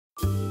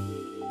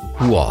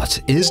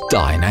What is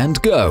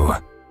dine+go?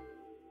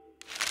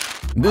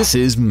 This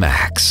is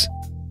Max.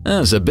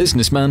 As a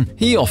businessman,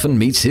 he often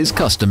meets his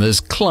customers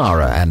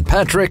Clara and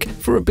Patrick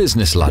for a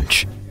business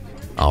lunch.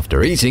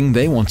 After eating,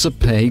 they want to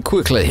pay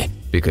quickly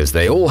because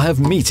they all have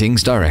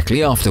meetings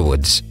directly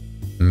afterwards.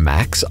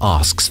 Max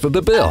asks for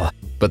the bill,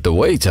 but the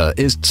waiter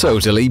is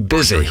totally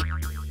busy.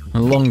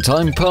 A long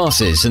time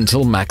passes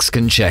until Max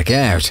can check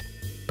out,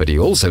 but he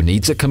also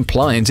needs a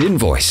compliant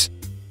invoice.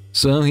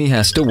 So he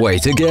has to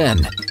wait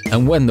again,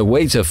 and when the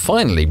waiter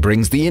finally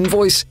brings the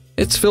invoice,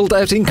 it's filled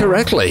out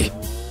incorrectly.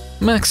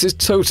 Max is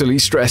totally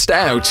stressed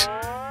out.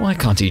 Why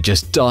can't he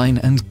just dine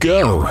and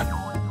go?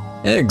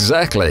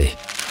 Exactly.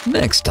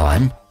 Next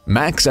time,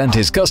 Max and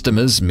his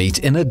customers meet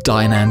in a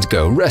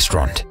dine+go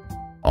restaurant.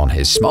 On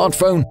his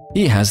smartphone,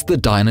 he has the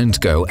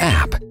dine+go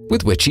app,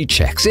 with which he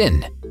checks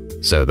in.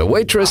 So the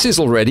waitress is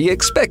already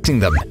expecting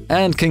them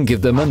and can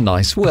give them a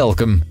nice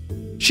welcome.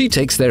 She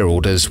takes their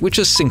orders, which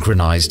are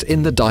synchronized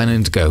in the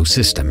dine+go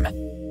system.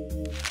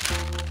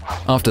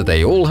 After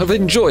they all have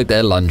enjoyed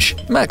their lunch,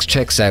 Max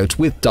checks out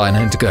with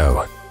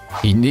dine+go.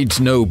 He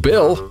needs no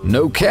bill,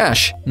 no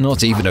cash,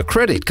 not even a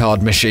credit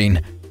card machine,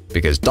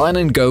 because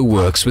dine+go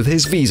works with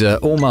his Visa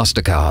or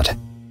MasterCard.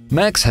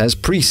 Max has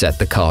preset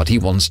the card he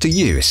wants to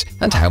use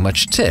and how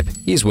much tip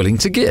he's willing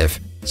to give,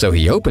 so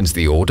he opens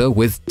the order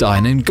with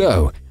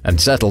dine+go and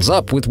settles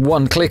up with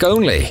one click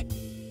only.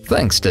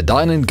 Thanks to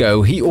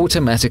dine+go, he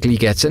automatically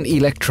gets an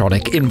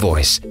electronic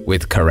invoice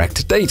with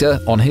correct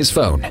data on his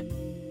phone.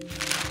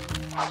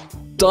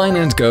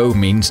 Dine+go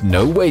means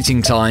no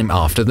waiting time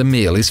after the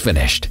meal is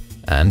finished,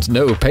 and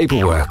no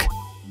paperwork.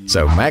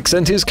 So Max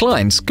and his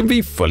clients can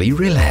be fully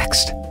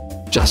relaxed,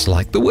 just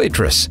like the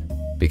waitress,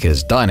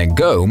 because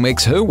dine+go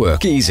makes her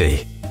work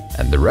easy,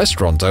 and the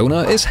restaurant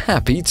owner is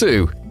happy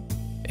too.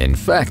 In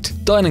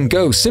fact,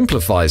 dine+go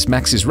simplifies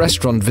Max's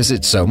restaurant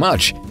visit so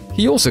much,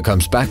 he also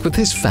comes back with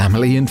his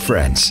family and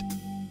friends.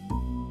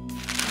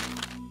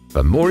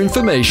 For more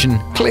information,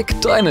 click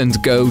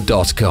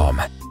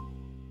dine+go.com.